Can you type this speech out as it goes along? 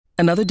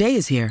Another day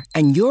is here,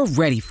 and you're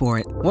ready for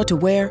it. What to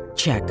wear?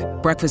 Check.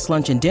 Breakfast,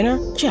 lunch, and dinner?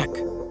 Check.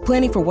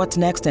 Planning for what's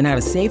next and how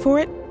to save for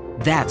it?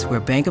 That's where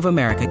Bank of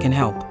America can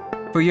help.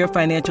 For your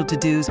financial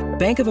to-dos,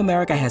 Bank of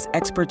America has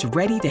experts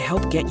ready to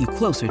help get you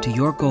closer to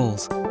your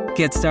goals.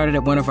 Get started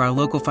at one of our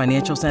local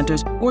financial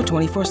centers or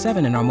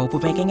 24/7 in our mobile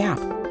banking app.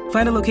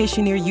 Find a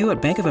location near you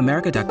at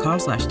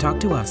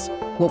bankofamerica.com/talktous.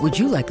 What would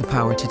you like the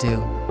power to do?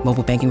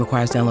 Mobile banking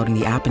requires downloading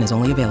the app and is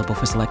only available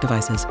for select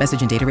devices.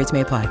 Message and data rates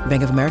may apply.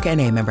 Bank of America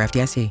N.A., member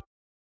FDIC.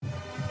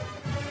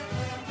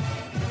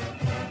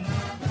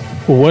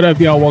 What up,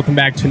 y'all? Welcome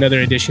back to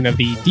another edition of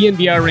the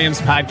DNVR Rams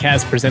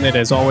podcast, presented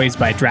as always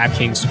by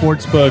DraftKings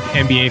Sportsbook.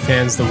 NBA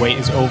fans, the wait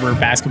is over.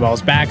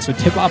 Basketball's back, so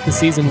tip off the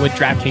season with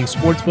DraftKings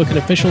Sportsbook, an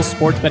official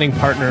sports betting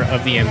partner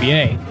of the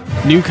NBA.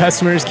 New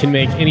customers can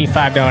make any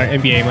 $5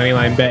 NBA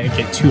moneyline bet and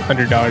get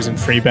 $200 in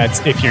free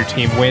bets if your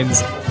team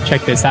wins.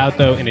 Check this out,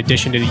 though. In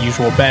addition to the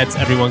usual bets,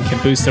 everyone can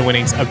boost their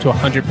winnings up to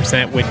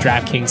 100% with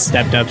DraftKings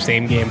stepped-up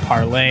same-game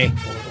parlay.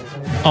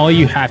 All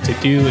you have to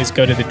do is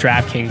go to the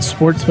DraftKings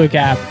Sportsbook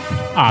app,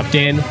 opt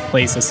in,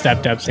 place a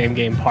stepped-up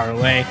same-game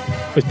parlay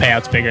with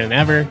payouts bigger than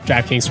ever.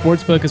 DraftKings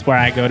Sportsbook is where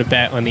I go to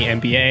bet on the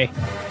NBA.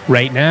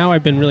 Right now,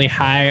 I've been really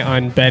high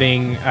on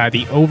betting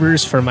the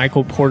overs for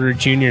Michael Porter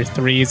Jr.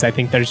 threes. I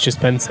think there's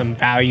just been some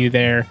value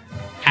there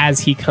as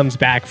he comes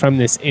back from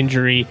this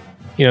injury.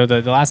 You know,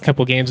 the last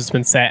couple games, it's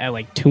been set at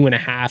like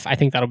 2.5. I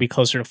think that'll be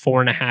closer to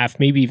 4.5,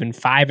 maybe even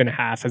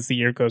 5.5 as the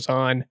year goes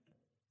on.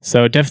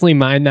 So definitely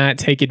mind that.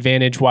 Take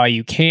advantage while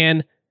you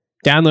can.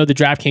 Download the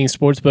DraftKings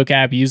Sportsbook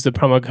app, use the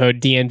promo code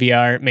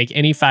DNVR, make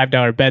any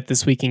 $5 bet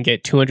this week and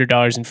get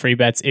 $200 in free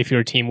bets if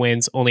your team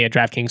wins, only at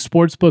DraftKings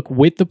Sportsbook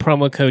with the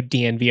promo code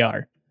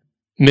DNVR.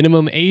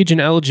 Minimum age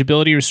and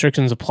eligibility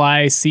restrictions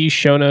apply. See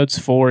show notes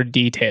for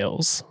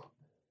details.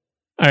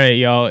 All right,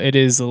 y'all. It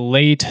is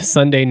late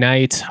Sunday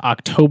night,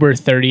 October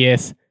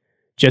 30th.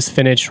 Just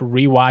finished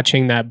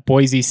rewatching that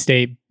Boise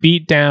State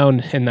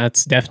beatdown, and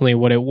that's definitely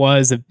what it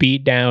was, a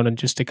beatdown and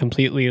just a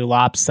completely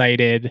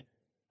lopsided,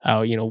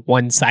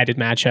 one-sided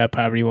matchup,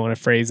 however you want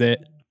to phrase it.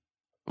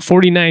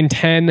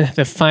 49-10,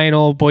 the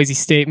final. Boise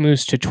State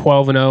moves to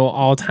 12-0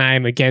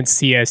 all-time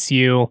against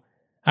CSU.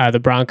 The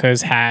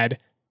Broncos had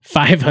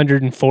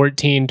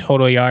 514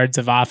 total yards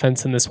of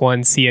offense in this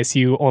one.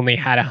 CSU only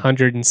had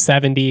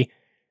 170.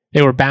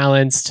 They were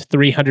balanced,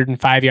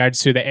 305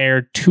 yards through the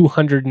air,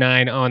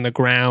 209 on the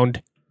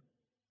ground.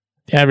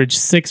 They averaged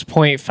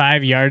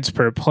 6.5 yards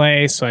per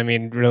play. So, I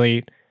mean,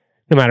 really,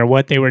 no matter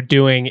what they were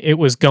doing, it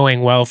was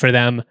going well for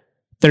them.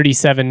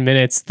 37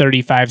 minutes,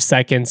 35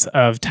 seconds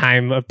of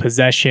time of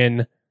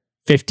possession,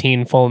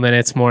 15 full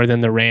minutes more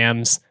than the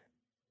Rams.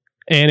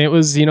 And it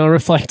was,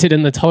 reflected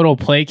in the total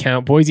play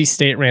count. Boise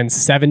State ran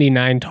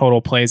 79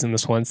 total plays in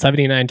this one,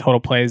 79 total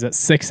plays at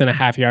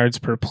 6.5 yards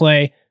per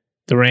play.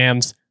 The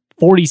Rams,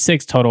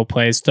 46 total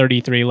plays,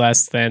 33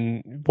 less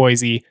than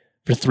Boise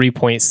for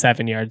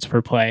 3.7 yards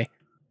per play.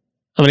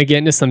 I'm going to get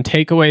into some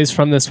takeaways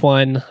from this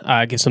one,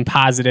 give some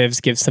positives,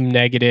 give some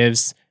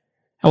negatives.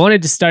 I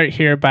wanted to start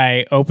here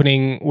by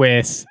opening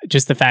with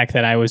just the fact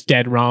that I was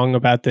dead wrong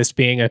about this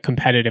being a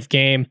competitive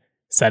game.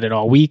 Said it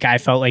all week. I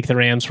felt like the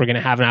Rams were going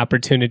to have an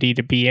opportunity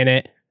to be in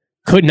it.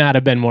 Could not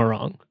have been more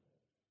wrong.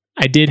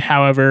 I did,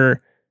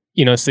 however,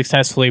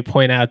 successfully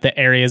point out the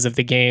areas of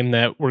the game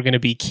that were going to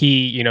be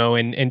key,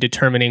 in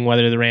determining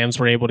whether the Rams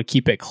were able to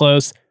keep it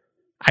close.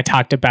 I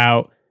talked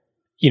about,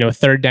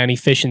 third down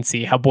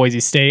efficiency, how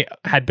Boise State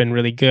had been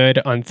really good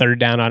on third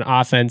down on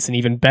offense and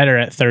even better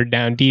at third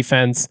down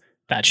defense.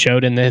 That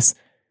showed in this.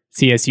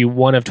 CSU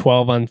 1 of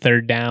 12 on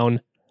third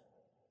down.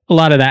 A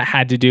lot of that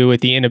had to do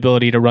with the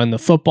inability to run the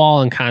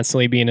football and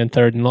constantly being in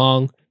third and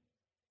long.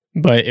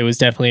 But it was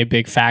definitely a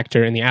big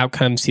factor in the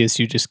outcome.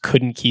 CSU just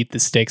couldn't keep the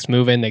sticks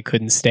moving. They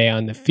couldn't stay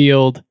on the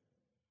field.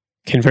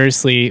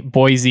 Conversely,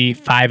 Boise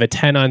 5 of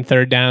 10 on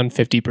third down,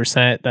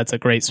 50%. That's a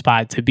great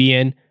spot to be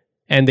in.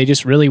 And they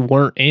just really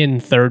weren't in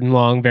third and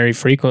long very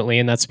frequently.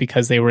 And that's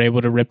because they were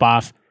able to rip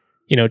off,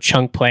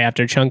 chunk play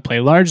after chunk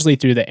play, largely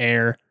through the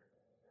air.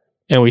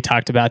 And we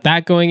talked about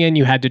that going in.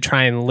 You had to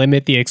try and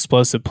limit the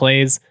explosive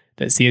plays.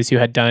 That CSU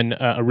had done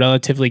a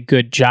relatively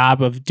good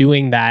job of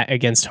doing that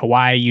against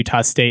Hawaii,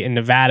 Utah State, and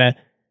Nevada.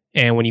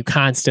 And when you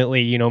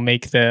constantly,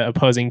 make the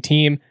opposing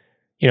team,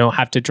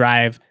 have to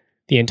drive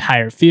the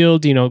entire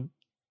field,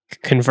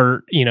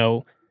 convert,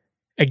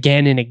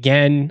 again and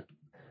again,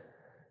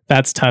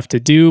 that's tough to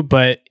do.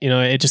 But,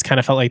 it just kind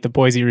of felt like the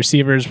Boise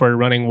receivers were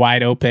running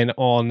wide open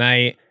all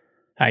night.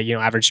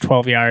 Averaged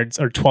 12 yards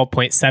or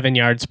 12.7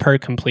 yards per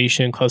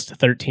completion, close to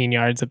 13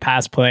 yards of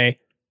pass play.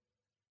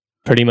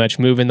 Pretty much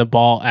moving the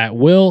ball at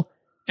will.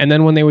 And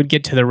then when they would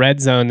get to the red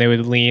zone, they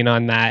would lean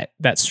on that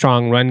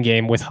strong run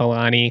game with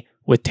Helani,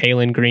 with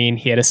Taylon Green.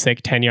 He had a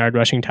sick 10-yard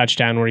rushing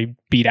touchdown where he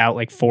beat out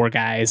like 4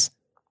 guys.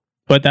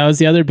 But that was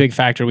the other big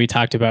factor we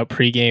talked about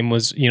pregame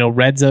was,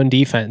 red zone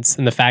defense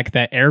and the fact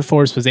that Air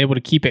Force was able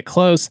to keep it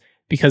close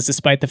because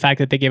despite the fact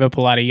that they gave up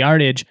a lot of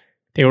yardage,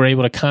 they were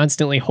able to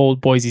constantly hold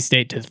Boise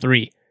State to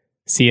 3.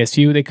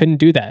 CSU, they couldn't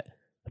do that.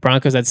 The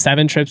Broncos had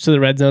 7 trips to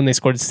the red zone. They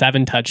scored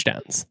 7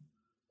 touchdowns.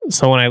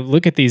 So when I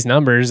look at these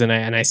numbers and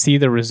I see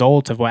the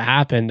result of what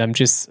happened,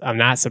 I'm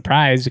not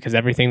surprised, because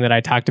everything that I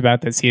talked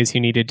about that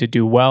CSU needed to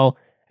do well,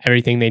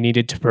 everything they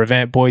needed to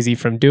prevent Boise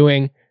from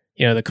doing,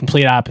 the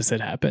complete opposite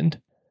happened.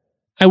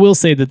 I will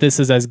say that this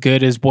is as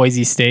good as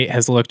Boise State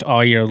has looked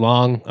all year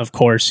long. Of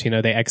course,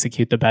 they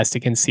execute the best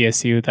against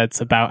CSU.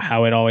 That's about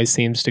how it always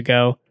seems to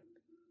go.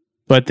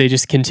 But they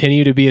just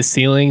continue to be a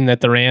ceiling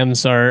that the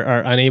Rams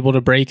are unable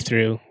to break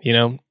through.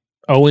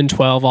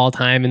 0-12 all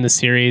time in the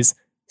series.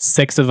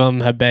 6 of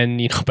them have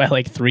been, by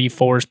like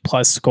 3-4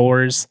 plus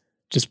scores,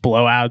 just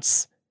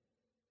blowouts.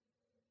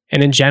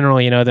 And in general,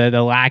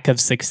 the lack of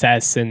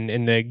success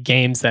in the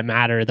games that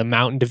matter, the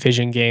Mountain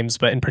Division games,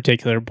 but in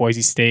particular,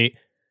 Boise State,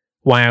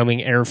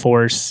 Wyoming Air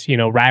Force,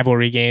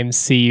 rivalry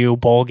games, CU,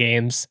 bowl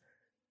games.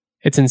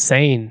 It's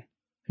insane.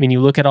 I mean, you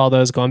look at all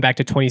those going back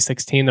to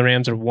 2016, the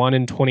Rams are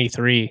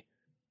 1-23.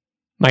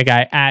 My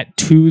guy at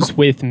Twos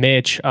with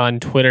Mitch on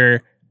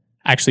Twitter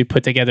actually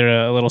put together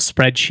a little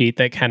spreadsheet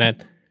that kind of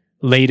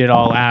laid it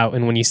all out.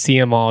 And when you see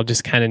them all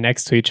just kind of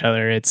next to each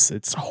other,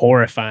 it's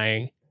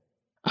horrifying.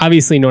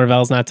 Obviously,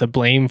 Norvell's not to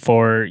blame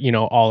for,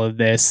 all of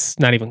this.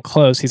 Not even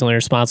close. He's only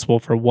responsible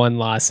for 1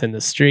 loss in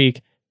the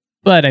streak.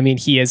 But I mean,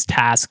 he is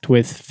tasked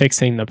with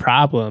fixing the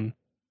problem.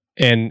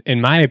 And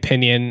in my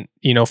opinion,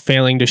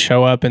 failing to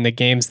show up in the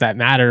games that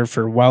matter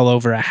for well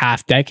over a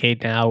half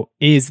decade now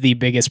is the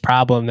biggest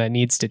problem that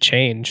needs to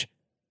change.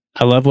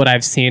 I love what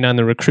I've seen on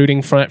the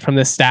recruiting front from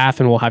the staff,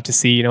 and we'll have to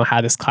see,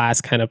 how this class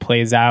kind of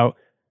plays out.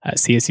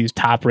 CSU's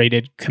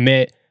top-rated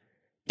commit,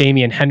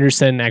 Damian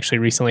Henderson, actually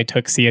recently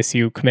took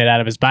CSU commit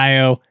out of his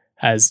bio,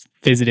 has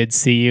visited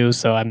CU,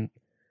 so I'm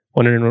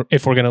wondering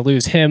if we're going to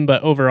lose him.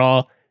 But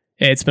overall,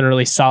 it's been a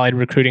really solid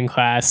recruiting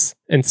class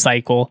and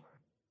cycle.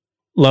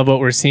 Love what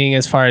we're seeing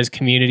as far as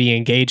community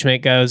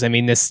engagement goes. I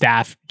mean, this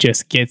staff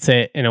just gets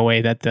it in a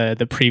way that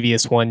the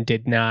previous one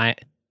did not.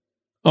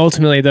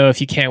 Ultimately, though,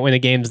 if you can't win the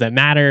games that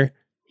matter,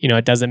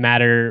 it doesn't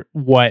matter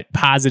what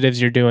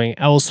positives you're doing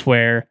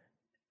elsewhere.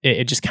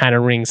 It just kind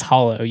of rings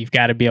hollow. You've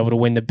got to be able to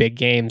win the big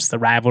games, the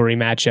rivalry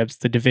matchups,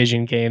 the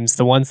division games,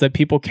 the ones that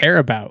people care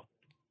about.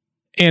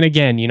 And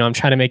again, I'm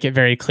trying to make it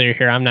very clear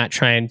here. I'm not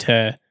trying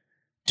to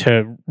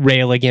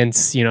rail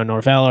against,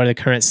 Norvell or the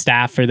current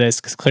staff for this,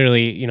 because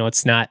clearly,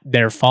 it's not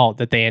their fault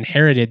that they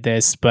inherited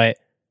this, but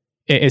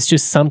it's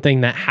just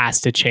something that has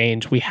to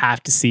change. We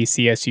have to see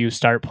CSU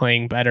start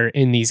playing better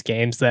in these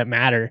games that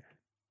matter.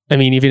 I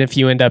mean, even if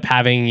you end up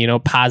having,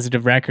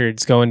 positive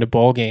records going to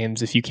bowl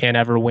games, if you can't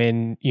ever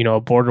win, a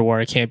border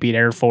war, can't beat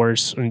Air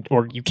Force,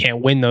 or you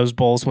can't win those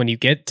bowls when you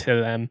get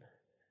to them,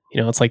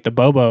 it's like the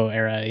Bobo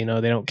era.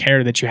 They don't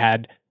care that you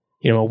had,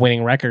 a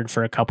winning record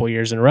for a couple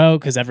years in a row,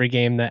 because every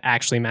game that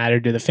actually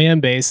mattered to the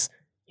fan base,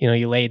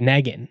 you laid an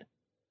egg in.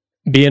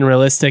 Being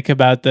realistic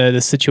about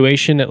the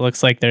situation, it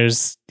looks like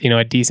there's,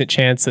 a decent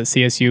chance that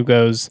CSU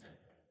goes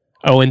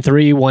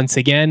 0-3 once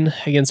again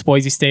against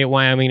Boise State,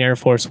 Wyoming Air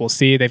Force. We'll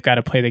see. They've got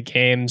to play the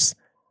games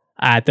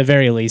at the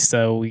very least.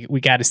 So we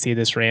got to see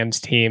this Rams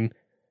team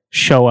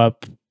show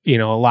up, a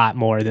lot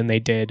more than they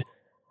did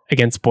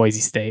against Boise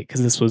State,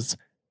 because this was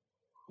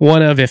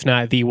one of, if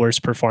not the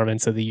worst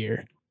performance of the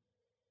year.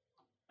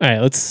 All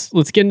right, let's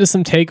get into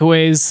some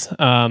takeaways.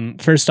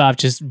 First off,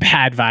 just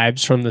bad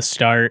vibes from the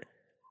start.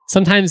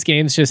 Sometimes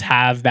games just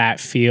have that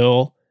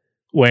feel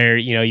where,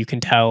 you can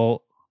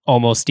tell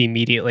almost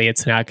immediately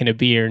it's not going to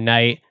be your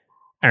night.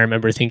 I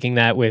remember thinking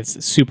that with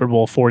Super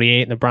Bowl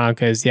 48 and the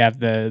Broncos. You have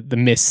the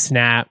missed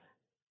snap,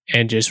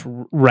 and just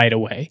right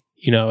away,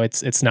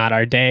 it's not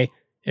our day.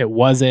 It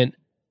wasn't.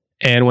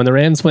 And when the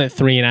Rams went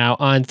 3-and-out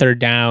on third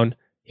down,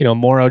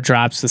 Morrow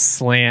drops a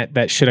slant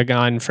that should have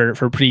gone for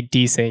pretty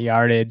decent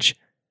yardage.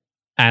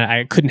 And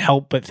I couldn't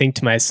help but think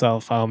to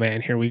myself, oh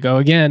man, here we go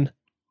again.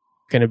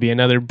 Going to be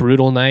another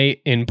brutal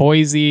night in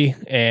Boise.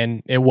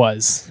 And it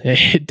was.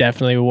 It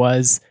definitely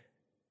was.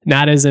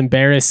 Not as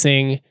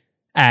embarrassing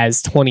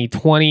as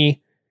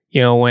 2020,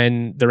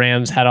 when the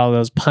Rams had all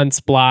those punts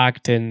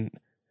blocked, and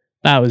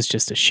that was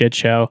just a shit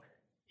show.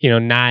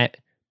 Not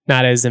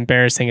as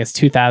embarrassing as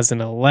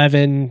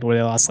 2011, where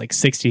they lost like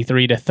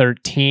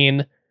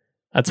 63-13.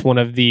 That's one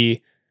of the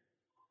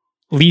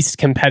least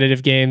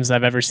competitive games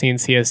I've ever seen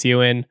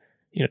CSU in.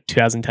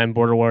 2010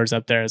 Border Wars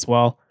up there as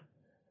well.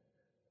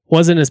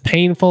 Wasn't as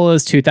painful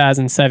as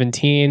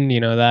 2017.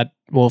 That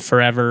will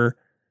forever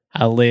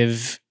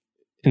live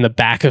in the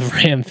back of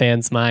Ram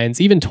fans' minds.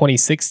 Even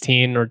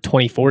 2016 or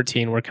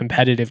 2014 were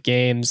competitive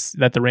games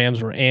that the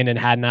Rams were in and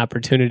had an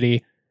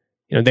opportunity.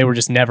 They were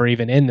just never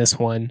even in this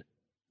one.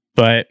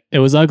 But it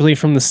was ugly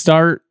from the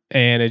start,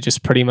 and it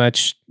just pretty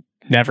much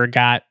never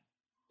got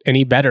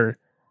any better.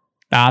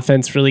 The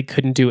offense really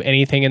couldn't do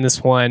anything in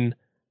this one.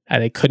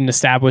 They couldn't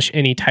establish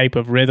any type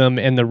of rhythm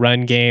in the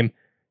run game.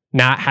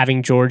 Not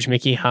having George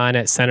Mickey Hahn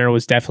at center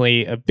was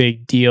definitely a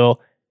big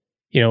deal.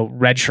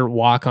 Redshirt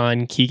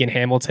walk-on Keegan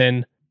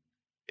Hamilton,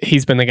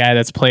 he's been the guy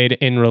that's played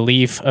in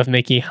relief of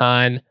Mickey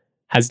Hahn,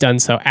 has done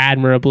so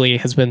admirably,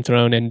 has been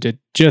thrown into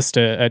just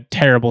a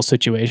terrible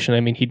situation. I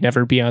mean, he'd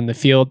never be on the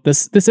field.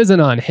 This isn't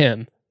on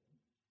him.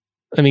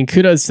 I mean,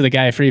 kudos to the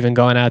guy for even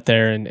going out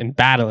there and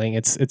battling.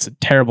 It's a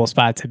terrible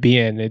spot to be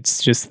in.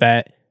 It's just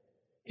that,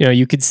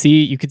 you could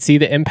see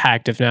the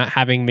impact of not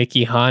having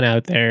Mickey Hahn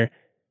out there.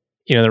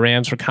 The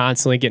Rams were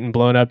constantly getting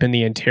blown up in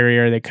the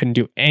interior. They couldn't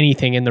do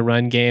anything in the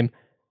run game.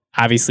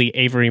 Obviously,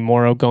 Avery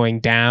Morrow going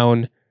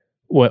down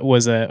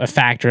was a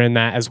factor in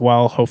that as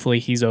well. Hopefully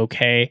he's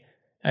okay.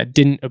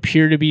 Didn't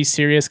appear to be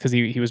serious because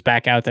he was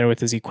back out there with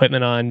his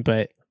equipment on,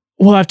 but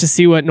we'll have to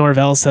see what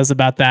Norvell says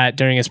about that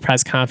during his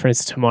press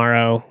conference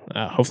tomorrow.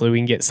 Hopefully we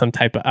can get some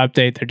type of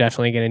update. They're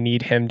definitely going to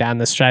need him down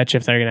the stretch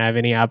if they're going to have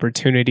any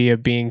opportunity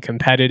of being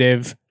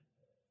competitive.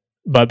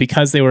 But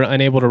because they were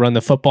unable to run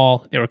the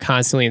football, they were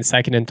constantly in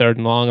second and third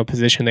and long, a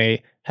position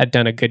they had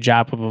done a good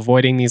job of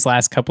avoiding these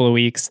last couple of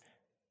weeks.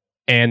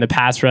 And the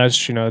pass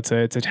rush,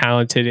 it's a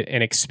talented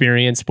and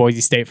experienced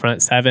Boise State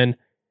front seven.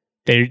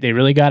 They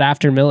really got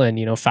after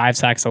Millen, 5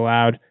 sacks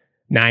allowed,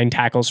 9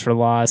 tackles for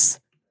loss.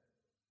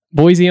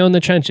 Boise owned the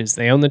trenches.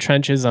 They owned the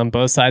trenches on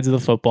both sides of the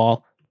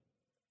football.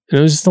 And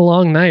it was just a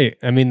long night.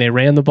 I mean, they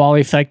ran the ball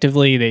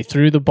effectively. They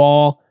threw the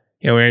ball.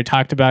 We already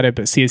talked about it,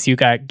 but CSU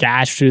got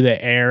gashed through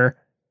the air.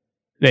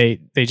 They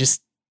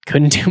just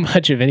couldn't do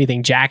much of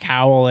anything. Jack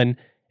Howell and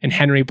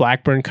Henry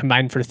Blackburn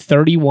combined for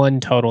 31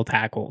 total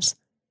tackles.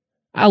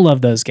 I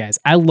love those guys.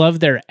 I love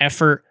their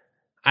effort.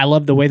 I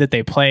love the way that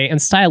they play. And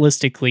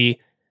stylistically,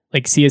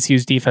 like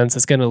CSU's defense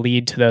is going to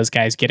lead to those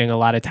guys getting a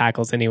lot of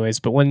tackles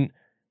anyways. But when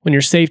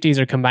your safeties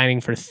are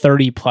combining for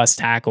 30 plus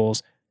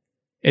tackles,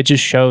 it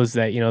just shows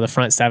that, the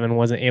front seven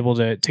wasn't able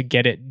to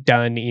get it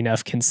done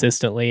enough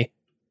consistently.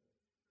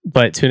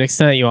 But to an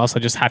extent, you also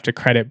just have to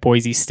credit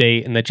Boise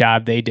State and the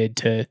job they did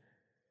to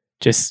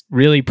just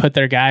really put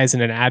their guys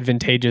in an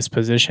advantageous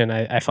position.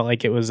 I felt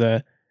like it was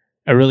a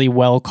really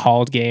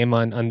well-called game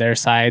on their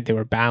side. They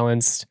were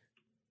balanced,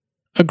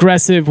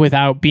 aggressive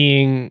without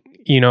being,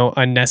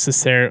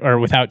 unnecessary or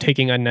without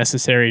taking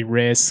unnecessary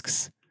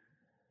risks.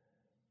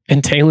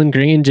 And Taylon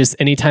Green, just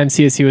anytime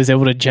CSU was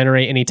able to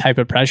generate any type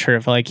of pressure,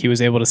 it felt like he was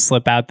able to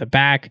slip out the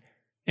back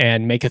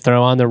and make a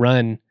throw on the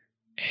run.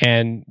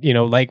 And,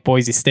 like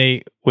Boise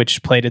State,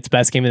 which played its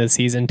best game of the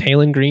season,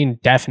 Taylon Green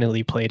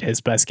definitely played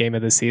his best game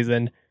of the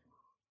season.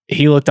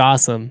 He looked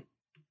awesome.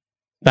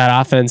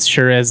 That offense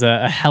sure is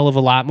a hell of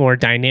a lot more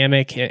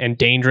dynamic and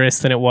dangerous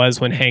than it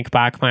was when Hank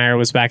Bachmeier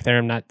was back there.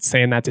 I'm not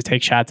saying that to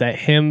take shots at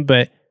him,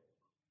 but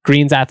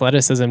Green's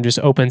athleticism just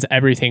opens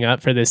everything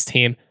up for this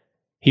team.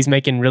 He's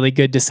making really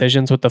good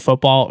decisions with the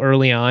football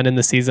early on in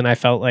the season. I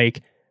felt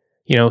like,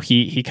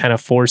 he kind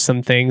of forced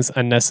some things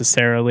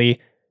unnecessarily.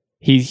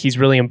 He's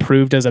really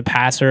improved as a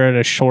passer in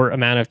a short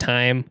amount of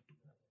time.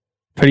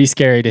 Pretty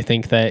scary to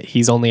think that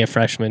he's only a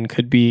freshman,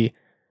 could be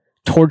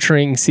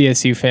torturing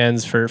CSU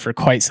fans for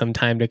quite some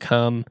time to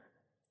come.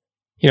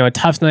 A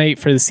tough night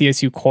for the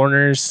CSU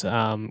corners.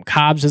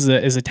 Cobbs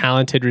is a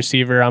talented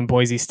receiver on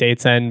Boise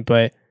State's end,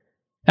 but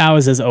that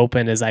was as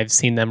open as I've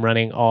seen them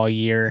running all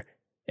year.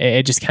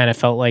 It just kind of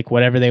felt like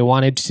whatever they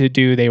wanted to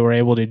do, they were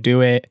able to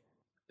do it.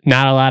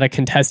 Not a lot of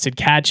contested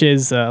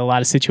catches, a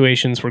lot of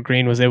situations where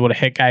Green was able to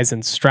hit guys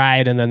in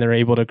stride, and then they're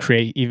able to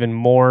create even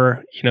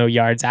more,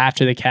 yards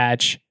after the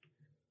catch.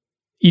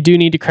 You do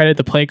need to credit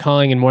the play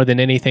calling, and more than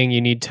anything, you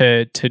need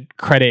to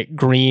credit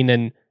Green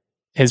and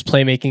his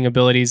playmaking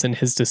abilities and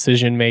his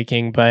decision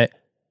making. But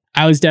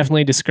I was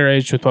definitely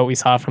discouraged with what we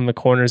saw from the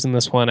corners in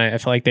this one. I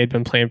feel like they'd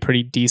been playing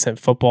pretty decent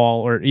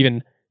football, or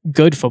even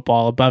good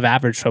football, above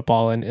average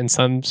football in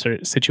some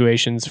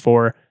situations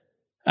for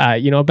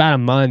about a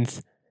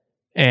month,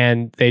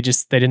 and they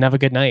didn't have a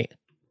good night.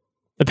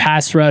 The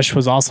pass rush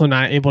was also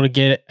not able to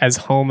get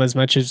home as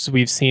much as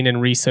we've seen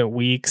in recent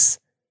weeks.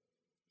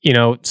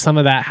 Some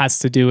of that has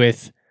to do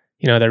with,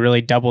 they're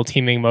really double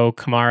teaming Mo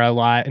Kamara a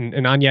lot, and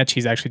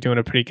Onyechi's actually doing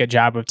a pretty good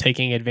job of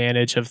taking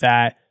advantage of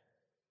that.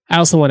 I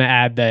also want to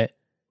add that,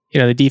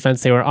 the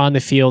defense, they were on the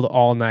field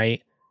all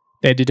night.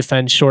 They had to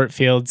defend short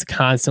fields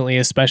constantly,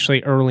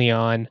 especially early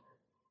on.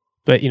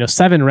 But,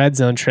 7 red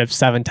zone trips,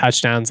 7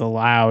 touchdowns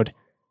allowed.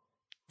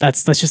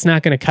 That's just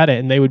not going to cut it,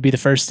 and they would be the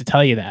first to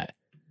tell you that.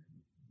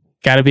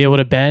 Got to be able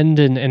to bend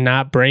and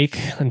not break.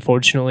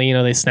 Unfortunately,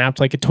 they snapped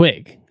like a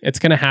twig. It's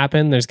going to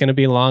happen. There's going to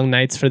be long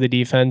nights for the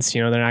defense.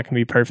 They're not going to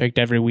be perfect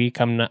every week.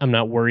 I'm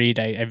not worried.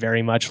 I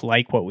very much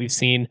like what we've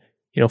seen,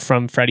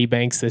 from Freddie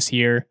Banks this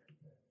year.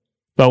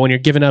 But when you're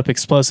giving up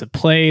explosive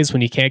plays,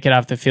 when you can't get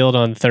off the field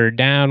on third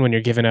down, when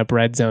you're giving up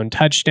red zone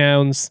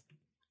touchdowns,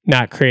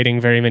 not creating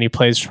very many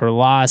plays for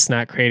loss,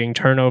 not creating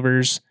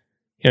turnovers,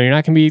 you're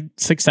not going to be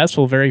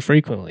successful very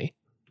frequently.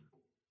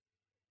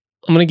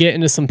 I'm going to get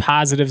into some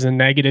positives and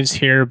negatives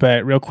here,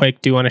 but real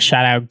quick, do want to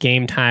shout out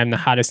Game Time, the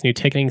hottest new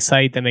ticketing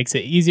site that makes it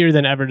easier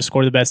than ever to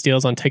score the best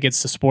deals on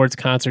tickets to sports,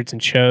 concerts,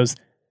 and shows.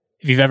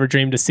 If you've ever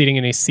dreamed of sitting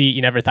in a seat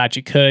you never thought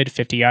you could,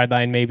 50-yard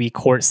line maybe,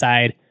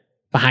 courtside,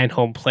 behind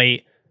home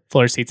plate,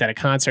 floor seats at a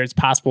concert, it's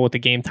possible with the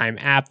Game Time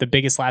app. The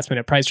biggest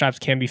last-minute price drops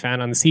can be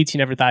found on the seats you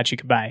never thought you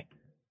could buy.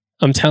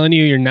 I'm telling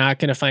you, you're not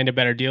going to find a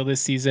better deal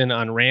this season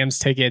on Rams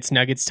tickets,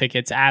 Nuggets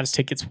tickets, Avs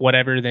tickets,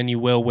 whatever, than you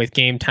will with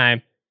Game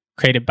Time.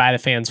 Created by the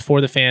fans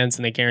for the fans,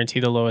 and they guarantee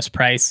the lowest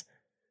price.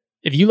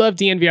 If you love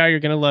DNVR, you're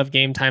going to love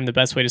Game Time. The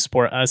best way to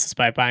support us is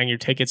by buying your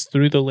tickets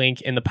through the link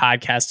in the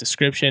podcast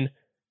description.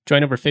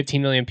 Join over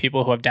 15 million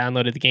people who have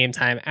downloaded the Game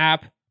Time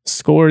app.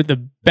 Score the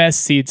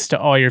best seats to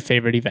all your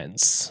favorite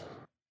events.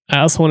 I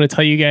also want to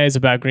tell you guys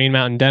about Green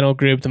Mountain Dental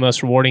Group. The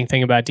most rewarding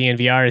thing about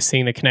DNVR is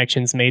seeing the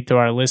connections made through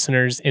our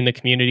listeners in the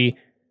community.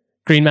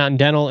 Green Mountain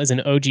Dental is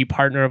an OG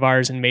partner of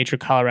ours and major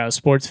Colorado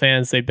sports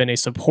fans. They've been a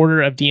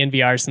supporter of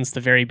DNVR since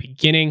the very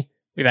beginning.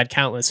 We've had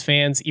countless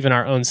fans, even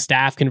our own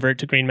staff convert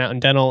to Green Mountain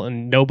Dental,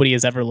 and nobody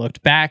has ever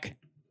looked back.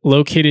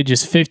 Located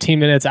just 15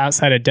 minutes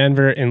outside of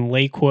Denver in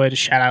Lakewood,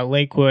 shout out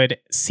Lakewood,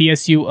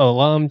 CSU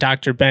alum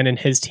Dr. Ben and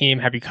his team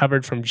have you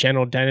covered from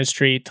general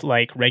dentistry to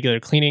like regular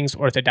cleanings,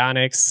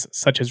 orthodontics,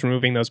 such as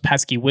removing those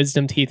pesky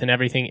wisdom teeth and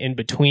everything in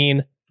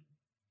between.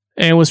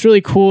 And what's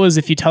really cool is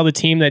if you tell the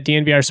team that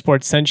DNVR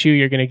Sports sent you,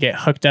 you're going to get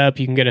hooked up.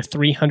 You can get a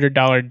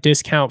 $300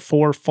 discount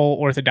for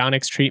full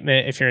orthodontics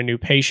treatment if you're a new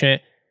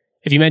patient.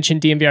 If you mention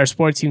DNVR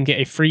Sports, you can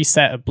get a free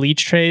set of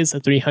bleach trays, a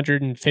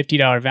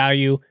 $350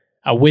 value,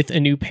 with a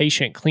new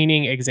patient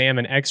cleaning, exam,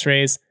 and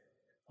x-rays.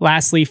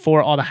 Lastly,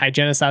 for all the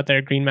hygienists out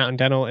there, Green Mountain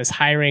Dental is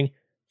hiring.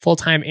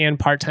 Full-time and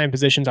part-time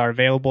positions are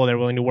available. They're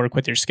willing to work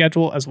with your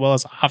schedule, as well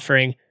as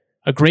offering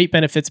a great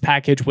benefits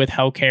package with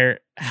healthcare,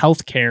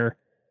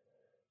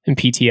 and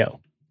PTO.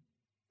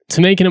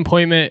 To make an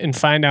appointment and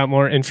find out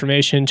more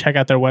information, check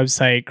out their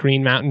website,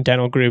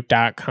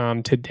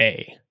 greenmountaindentalgroup.com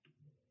today.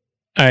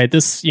 All right,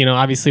 this,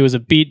 obviously was a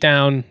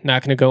beatdown.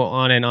 Not going to go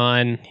on and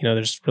on.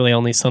 There's really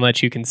only so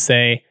much you can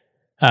say.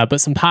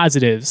 But some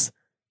positives.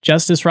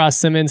 Justice Ross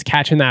Simmons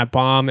catching that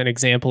bomb, an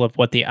example of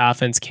what the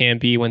offense can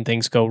be when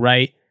things go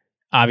right.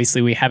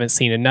 Obviously, we haven't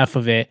seen enough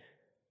of it,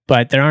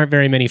 but there aren't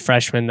very many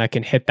freshmen that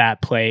can hit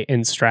that play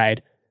in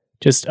stride.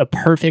 Just a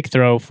perfect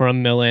throw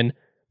from Millen.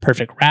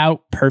 Perfect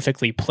route,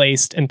 perfectly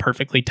placed, and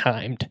perfectly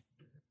timed.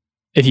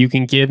 If you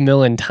can give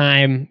Millen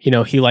time,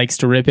 he likes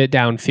to rip it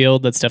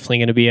downfield. That's definitely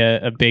going to be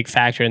a big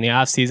factor in the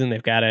offseason.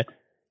 They've got to,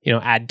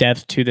 add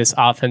depth to this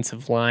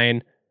offensive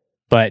line.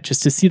 But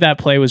just to see that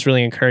play was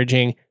really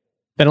encouraging.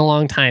 Been a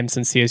long time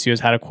since CSU has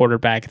had a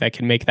quarterback that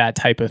can make that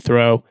type of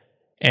throw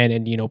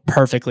and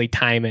perfectly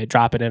time it,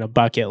 drop it in a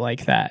bucket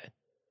like that.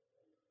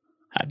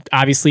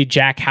 Obviously,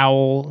 Jack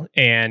Howell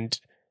and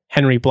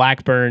Henry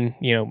Blackburn,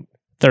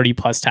 30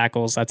 plus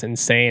tackles. That's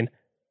insane.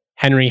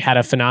 Henry had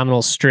a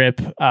phenomenal strip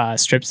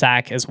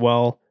sack as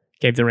well.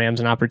 Gave the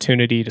Rams an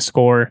opportunity to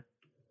score.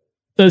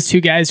 Those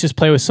two guys just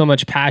play with so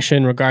much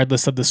passion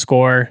regardless of the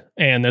score,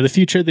 and they're the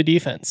future of the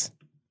defense.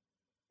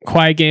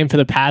 Quiet game for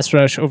the pass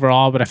rush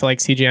overall, but I feel like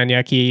CJ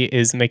Onyeki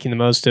is making the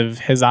most of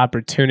his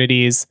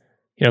opportunities.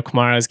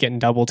 Kamara is getting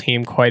double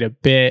teamed quite a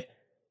bit,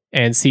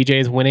 and CJ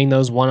is winning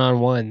those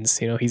one-on-ones.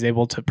 He's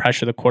able to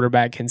pressure the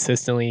quarterback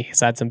consistently. He's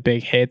had some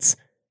big hits.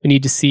 We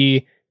need to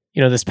see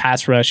this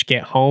pass rush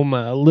get home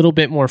a little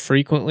bit more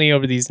frequently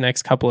over these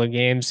next couple of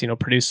games,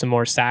 produce some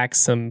more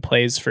sacks, some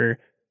plays for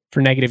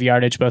negative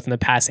yardage, both in the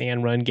pass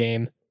and run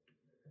game.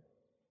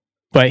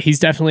 But he's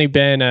definitely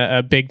been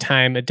a big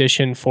time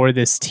addition for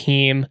this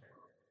team.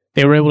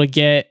 They were able to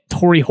get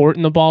Torrey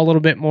Horton the ball a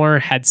little bit more,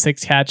 had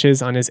 6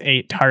 catches on his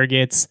 8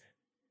 targets.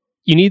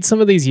 You need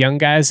some of these young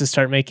guys to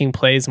start making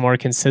plays more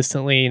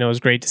consistently. It was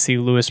great to see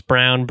Lewis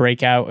Brown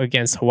break out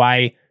against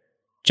Hawaii.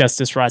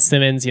 Justice Ross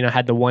Simmons,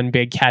 had the one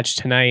big catch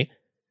tonight.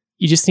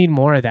 You just need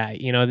more of that.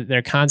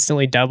 They're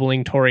constantly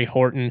doubling Torrey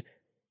Horton.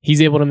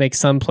 He's able to make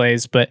some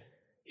plays, but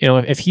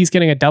if he's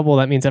getting a double,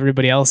 that means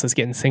everybody else is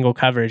getting single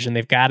coverage, and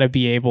they've got to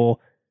be able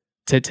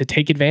to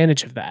take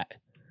advantage of that.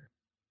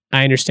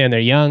 I understand they're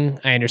young.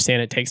 I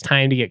understand it takes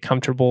time to get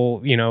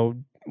comfortable,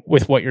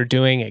 with what you're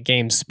doing at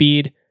game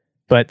speed,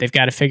 but they've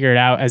got to figure it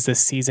out as this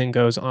season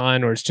goes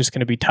on, or it's just going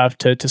to be tough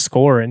to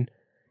score. And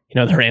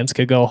the Rams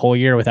could go a whole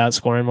year without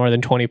scoring more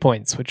than 20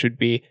 points, which would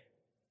be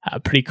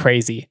pretty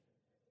crazy.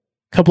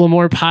 A couple of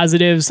more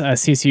positives.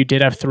 CSU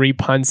did have 3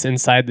 punts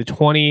inside the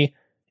 20,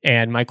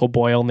 and Michael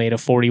Boyle made a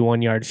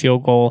 41-yard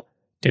field goal.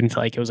 Didn't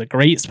feel like it was a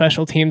great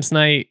special teams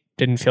night.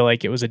 Didn't feel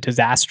like it was a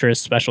disastrous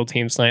special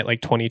teams night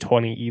like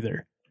 2020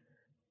 either.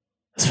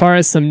 As far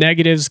as some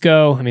negatives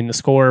go, the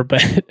score,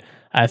 but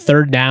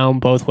third down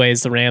both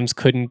ways, the Rams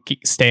couldn't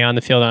stay on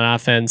the field on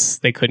offense.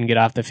 They couldn't get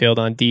off the field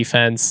on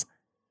defense.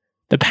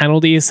 The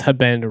penalties have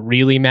been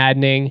really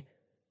maddening,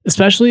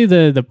 especially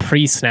the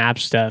pre-snap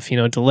stuff,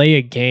 delay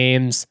of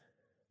games,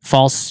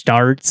 false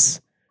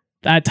starts.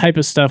 That type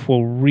of stuff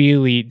will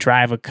really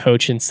drive a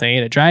coach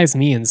insane. It drives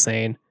me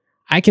insane.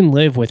 I can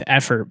live with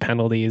effort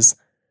penalties,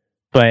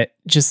 but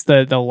just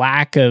the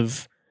lack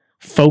of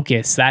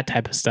focus, that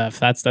type of stuff,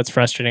 that's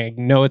frustrating.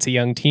 I know it's a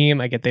young team.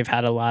 I get they've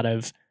had a lot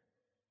of,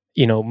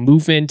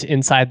 movement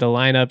inside the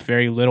lineup,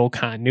 very little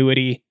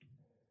continuity.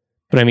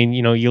 But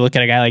you look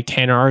at a guy like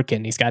Tanner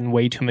Arkin, he's gotten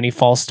way too many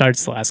false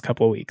starts the last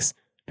couple of weeks.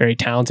 Very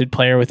talented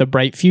player with a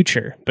bright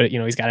future, but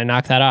he's got to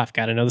knock that off,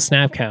 got to know the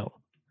snap count.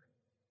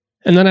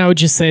 And then I would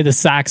just say the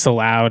sacks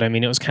allowed.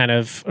 It was kind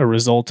of a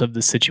result of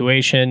the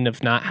situation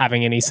of not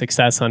having any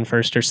success on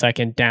first or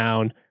second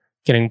down,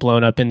 getting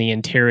blown up in the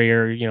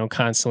interior,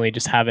 constantly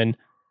just having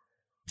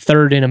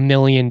 3rd and 1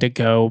 million to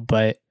go.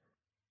 But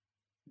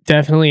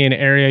definitely an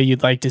area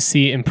you'd like to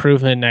see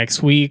improvement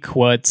next week.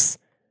 What's,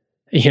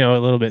 a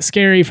little bit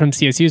scary from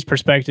CSU's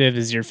perspective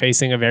is you're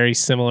facing a very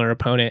similar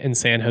opponent in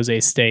San Jose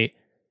State.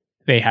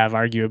 They have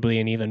arguably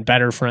an even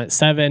better front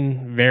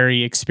seven,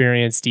 very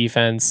experienced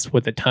defense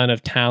with a ton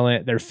of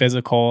talent. They're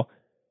physical.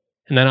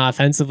 And then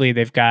offensively,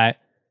 they've got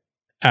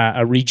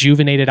a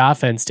rejuvenated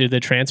offense due to the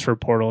transfer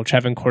portal.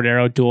 Trevin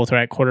Cordero, dual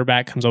threat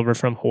quarterback, comes over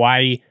from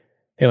Hawaii.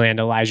 They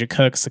land Elijah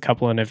Cooks, a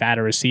couple of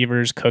Nevada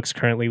receivers. Cooks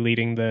currently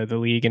leading the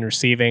league in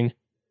receiving.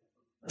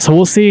 So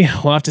we'll see.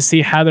 We'll have to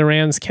see how the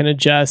Rams can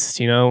adjust.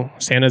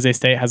 San Jose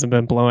State hasn't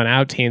been blowing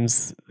out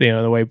teams,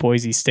 the way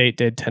Boise State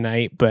did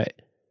tonight, but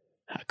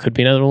could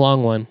be another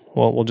long one.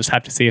 We'll just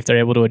have to see if they're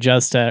able to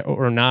adjust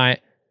or not.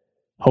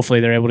 Hopefully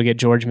they're able to get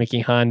George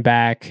McKeon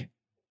back,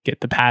 get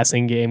the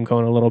passing game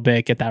going a little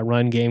bit, get that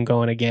run game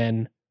going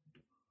again.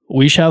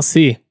 We shall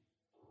see.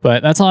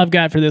 But that's all I've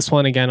got for this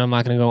one. Again, I'm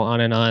not going to go on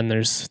and on.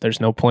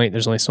 There's no point.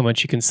 There's only so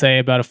much you can say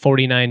about a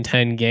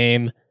 49-10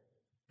 game.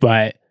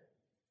 But,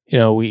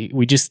 we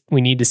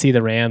need to see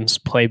the Rams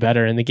play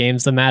better in the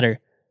games that matter.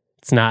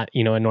 It's not,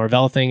 a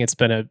Norvell thing. It's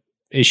been a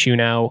issue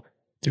now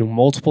through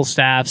multiple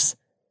staffs.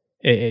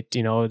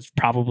 It's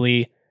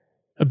probably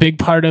a big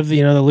part of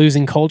the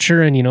losing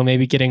culture, and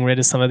maybe getting rid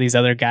of some of these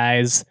other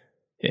guys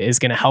is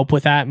going to help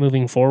with that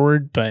moving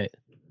forward. But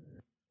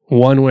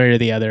one way or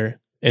the other,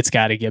 it's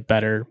got to get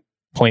better.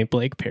 Point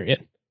blank,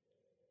 period.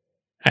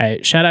 All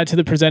right. Shout out to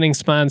the presenting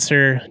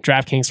sponsor,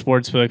 DraftKings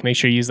Sportsbook. Make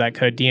sure you use that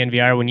code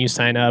DNVR when you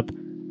sign up.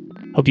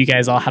 Hope you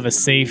guys all have a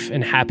safe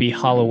and happy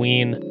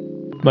Halloween.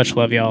 Much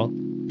love, y'all.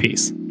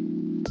 Peace.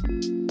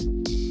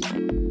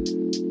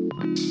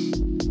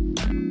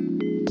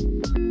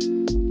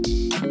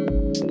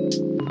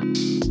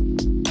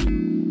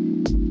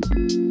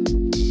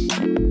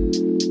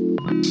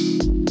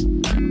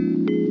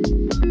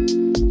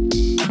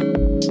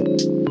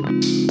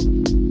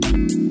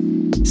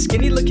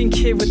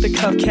 Kid with the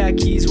cuff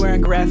khakis,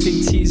 wearing graphic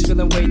tees,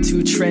 feeling way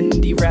too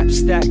trendy.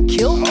 Raps that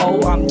kill,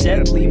 oh I'm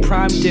deadly,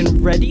 primed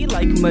and ready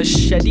like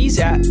machetes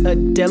at a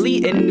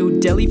deli in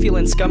New Delhi.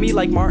 Feeling scummy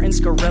like Martin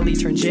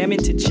Scarelli, turn jam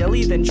into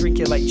jelly, then drink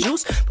it like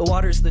juice. But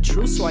water's the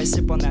truth, so I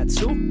sip on that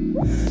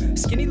too.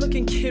 Skinny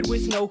looking kid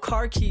with no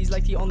car keys,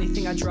 like the only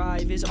thing I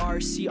drive is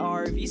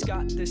RCRV's.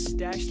 Got the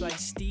stash like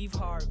Steve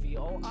Harvey,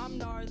 oh I'm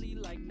gnarly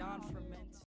like non from